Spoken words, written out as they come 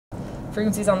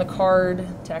Frequencies on the card,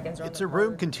 TAC-ins are on It's the a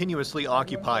room card. continuously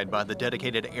occupied by the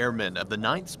dedicated airmen of the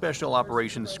 9th Special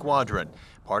Operations Squadron,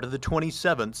 part of the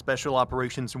 27th Special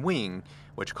Operations Wing,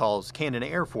 which calls Cannon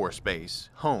Air Force Base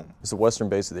home. It's the western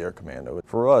base of the Air Commando.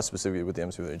 For us, specifically with the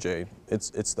M73J,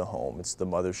 it's the home. It's the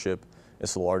mothership.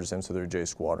 It's the largest M73J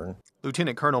squadron.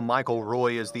 Lieutenant Colonel Michael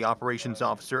Roy is the operations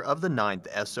officer of the 9th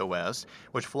SOS,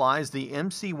 which flies the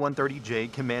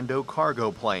MC-130J Commando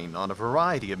cargo plane on a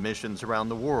variety of missions around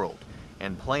the world.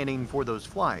 And planning for those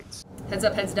flights. Heads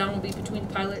up, heads down will be between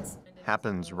pilots.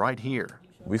 Happens right here.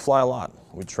 We fly a lot.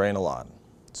 We train a lot.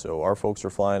 So our folks are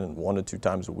flying 1 to 2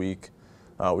 times a week,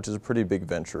 which is a pretty big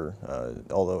venture,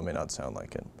 although it may not sound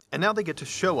like it. And now they get to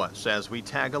show us as we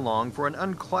tag along for an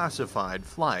unclassified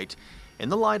flight in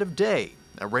the light of day,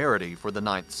 a rarity for the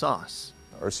 9th SOS.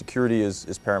 Our security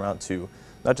is paramount to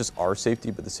not just our safety,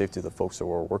 but the safety of the folks that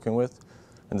we're working with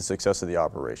and the success of the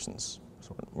operations.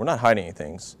 So we're not hiding any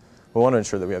things. We want to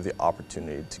ensure that we have the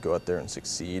opportunity to go out there and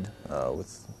succeed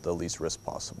with the least risk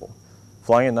possible.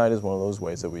 Flying at night is one of those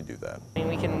ways that we do that. I mean,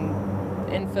 we can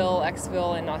infill,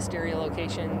 exfil, and austere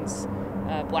locations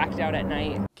blacked out at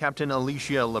night. Captain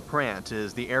Alicia LaPrante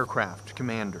is the aircraft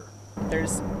commander.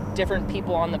 There's different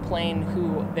people on the plane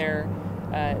who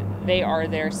they are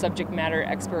their subject matter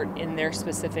expert in their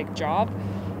specific job.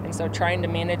 And so trying to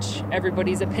manage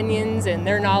everybody's opinions and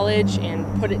their knowledge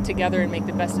and put it together and make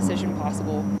the best decision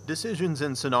possible. Decisions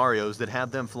and scenarios that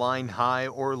have them flying high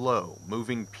or low,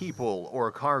 moving people or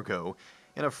cargo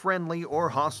in a friendly or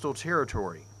hostile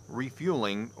territory,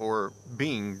 refueling or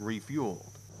being refueled.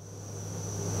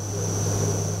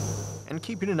 And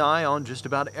keeping an eye on just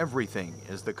about everything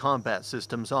is the combat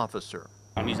systems officer.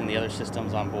 I'm using the other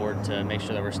systems on board to make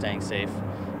sure that we're staying safe,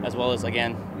 as well as,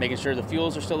 again, making sure the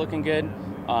fuels are still looking good,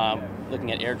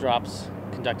 looking at airdrops,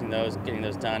 conducting those, getting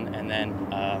those done, and then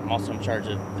I'm also in charge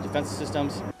of the defense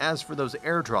systems. As for those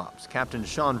airdrops, Captain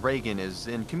Sean Reagan is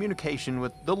in communication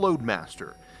with the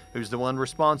loadmaster, who's the one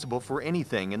responsible for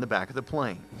anything in the back of the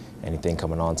plane. Anything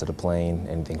coming onto the plane,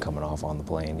 anything coming off on the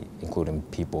plane, including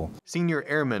people. Senior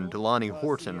Airman Delaney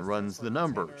Horton runs the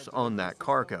numbers on that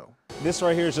cargo. This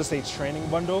right here is just a training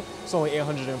bundle. It's only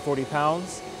 840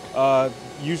 pounds.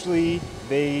 Usually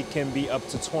they can be up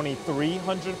to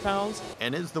 2,300 pounds.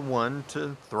 And is the one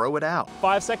to throw it out.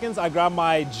 5 seconds, I grab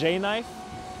my J knife,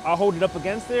 I hold it up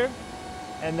against there,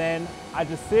 and then I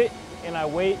just sit and I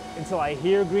wait until I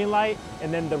hear green light,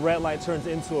 and then the red light turns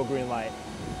into a green light.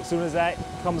 As soon as that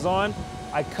comes on,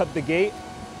 I cut the gate.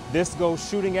 This goes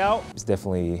shooting out. It's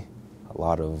definitely a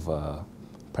lot of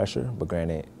pressure, but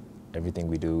granted, everything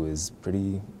we do is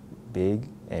pretty big,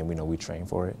 and we know we train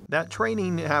for it. That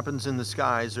training happens in the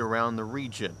skies around the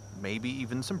region, maybe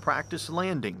even some practice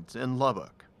landings in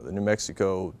Lubbock. The New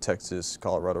Mexico, Texas,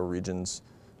 Colorado regions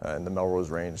and the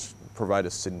Melrose Range provide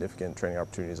us significant training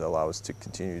opportunities that allow us to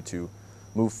continue to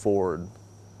move forward,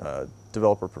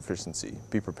 develop our proficiency,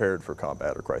 be prepared for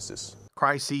combat or crisis.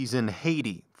 Crises in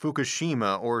Haiti,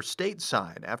 Fukushima, or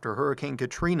stateside after Hurricane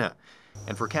Katrina.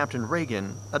 And for Captain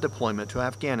Reagan, a deployment to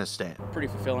Afghanistan. Pretty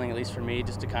fulfilling, at least for me,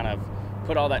 just to kind of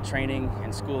put all that training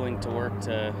and schooling to work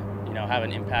to, have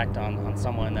an impact on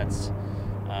someone that's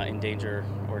in danger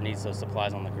or needs those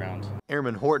supplies on the ground.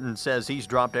 Airman Horton says he's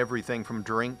dropped everything from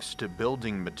drinks to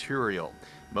building material.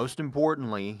 Most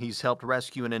importantly, he's helped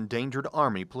rescue an endangered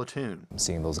Army platoon.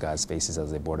 Seeing those guys' faces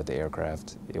as they boarded the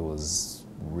aircraft, it was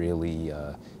really,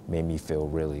 made me feel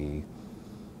really,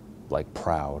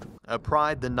 proud. A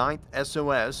pride the 9th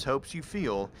SOS hopes you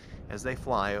feel as they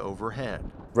fly overhead.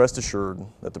 Rest assured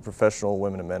that the professional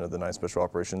women and men of the 9th Special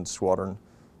Operations Squadron,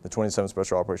 the 27th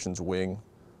Special Operations Wing,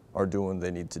 are doing what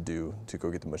they need to do to go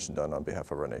get the mission done on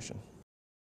behalf of our nation.